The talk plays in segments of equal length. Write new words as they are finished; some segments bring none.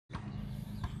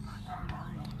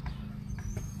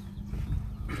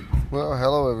Well,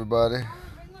 hello everybody.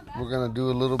 We're gonna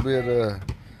do a little bit. We're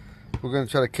gonna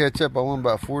try to catch up. I went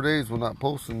about 4 days with not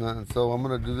posting nothing, so I'm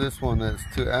gonna do this one. That's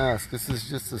to ask. This is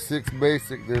just the 6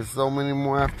 basic. There's so many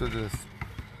more after this.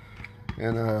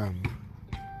 And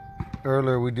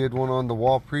earlier we did one on the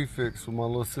wall prefix with my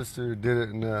little sister. Did it,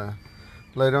 and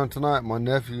later on tonight, my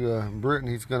nephew Britton,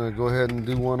 he's gonna go ahead and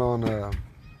do one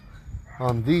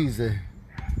on these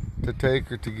to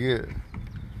take or to get.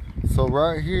 So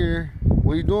right here,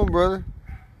 what you doing, brother?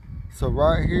 So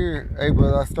right here, hey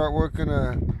brother, I start working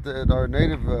at our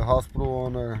native hospital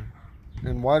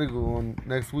in Whitego on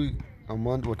next week, on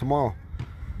Monday or tomorrow.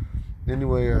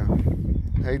 Anyway,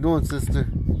 how you doing, sister?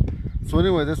 So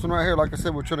anyway, this one right here, like I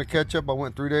said, we're trying to catch up. I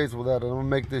went 3 days without it. I'm gonna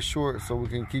make this short so we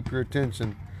can keep your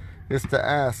attention. It's to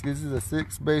ask. These are the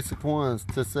 6 basic ones.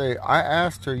 To say, I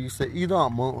asked her, you say, Ida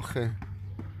monche.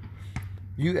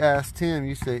 You asked him,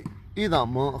 you say, Ida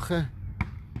monche.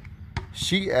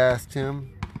 She asked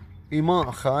him,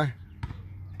 Imanchai.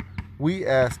 We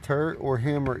asked her or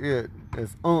him or it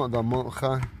as the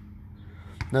manchai.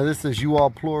 Now this is you all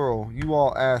plural. You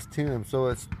all asked him, so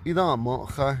it's Ida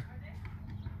manchai.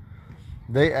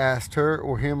 They asked her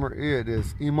or him or it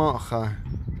is Imanchai.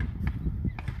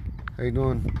 How you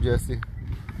doing, Jesse?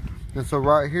 And so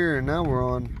right here, now we're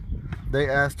on. They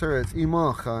asked her, it's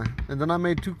Imanchai. And then I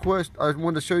made 2 questions. I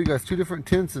wanted to show you guys 2 different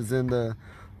tenses in the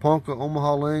Ponca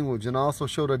Omaha language, and I also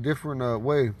showed a different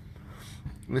way.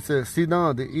 It says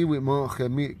Sidade iwi manche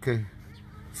mitke.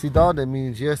 Sidade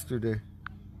means yesterday.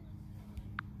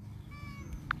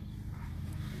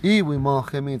 Iwi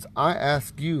manche means I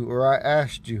asked you or I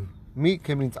asked you.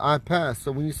 Mitke means I passed.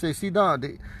 So when you say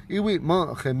Sidade iwi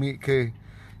manche mitke,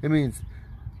 it means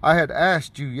I had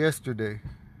asked you yesterday.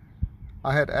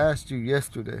 I had asked you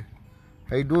yesterday.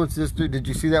 How you doing, sister? Did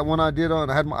you see that one I did on?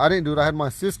 I didn't do it. I had my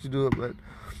sister do it, but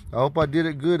I hope I did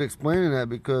it good explaining that,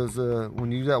 because when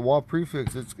you use that wall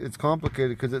prefix, it's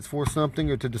complicated because it's for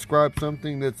something or to describe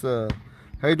something that's how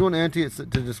you doing, Auntie? It's to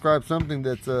describe something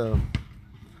that's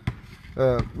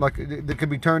like that could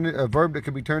be turned a verb that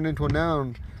could be turned into a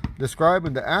noun,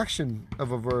 describing the action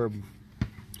of a verb.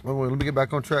 Oh, wait, let me get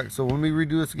back on track. So when we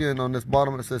redo this again, on this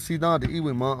bottom it says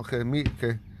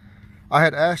okay. I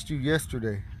had asked you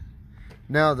yesterday.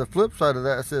 Now the flip side of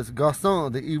that, it says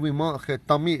garçon de iwi manche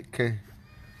tamike.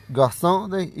 Garçon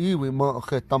de iwi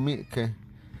manche tamike.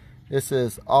 It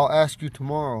says I'll ask you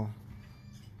tomorrow.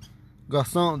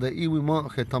 Garçon de iwi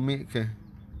manche tamike.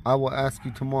 I will ask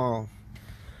you tomorrow.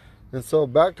 And so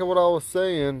back to what I was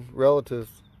saying,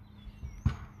 relatives.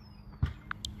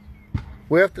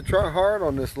 We have to try hard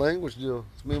on this language deal.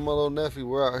 It's me and my little nephew.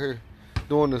 We're out here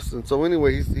doing this. And so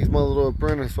anyway, he's my little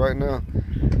apprentice right now.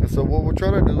 And so what we're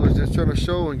trying to do is just trying to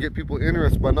show and get people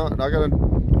interested. I gotta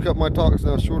cut my talks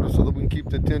down shorter so that we can keep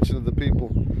the attention of the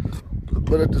people.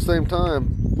 But at the same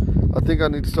time, I think I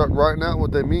need to start writing out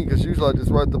what they mean, because usually I just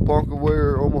write the Ponca way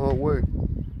or Omaha way.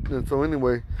 And so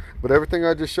anyway, but everything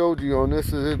I just showed you on this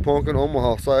is in Ponca and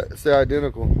Omaha, say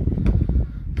identical.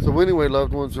 So anyway,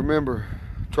 loved ones, remember,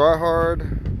 try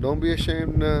hard, don't be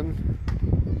ashamed of none.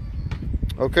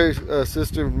 Okay,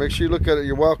 sister, make sure you look at it.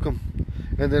 You're welcome.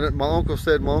 And then my uncle,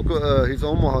 he's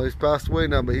Omaha, he's passed away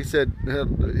now, but he said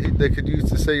they could use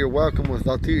to say you're welcome was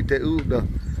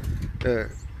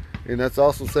and that's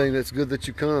also saying it's good that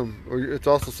you come, or it's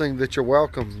also saying that you're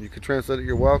welcome. You could translate it,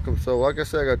 you're welcome. So like I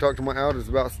said, I got to talk to my elders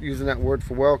about using that word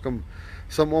for welcome.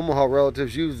 Some Omaha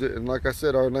relatives use it, and like I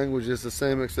said, our language is the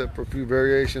same except for a few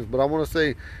variations. But I want to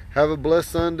say, have a blessed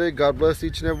Sunday. God bless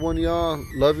each and every one of y'all.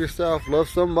 Love yourself, love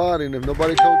somebody, and if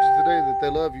nobody told you today that they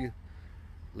love you,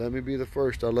 let me be the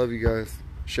first. I love you guys.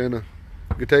 Shana.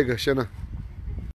 Gutega, Shana.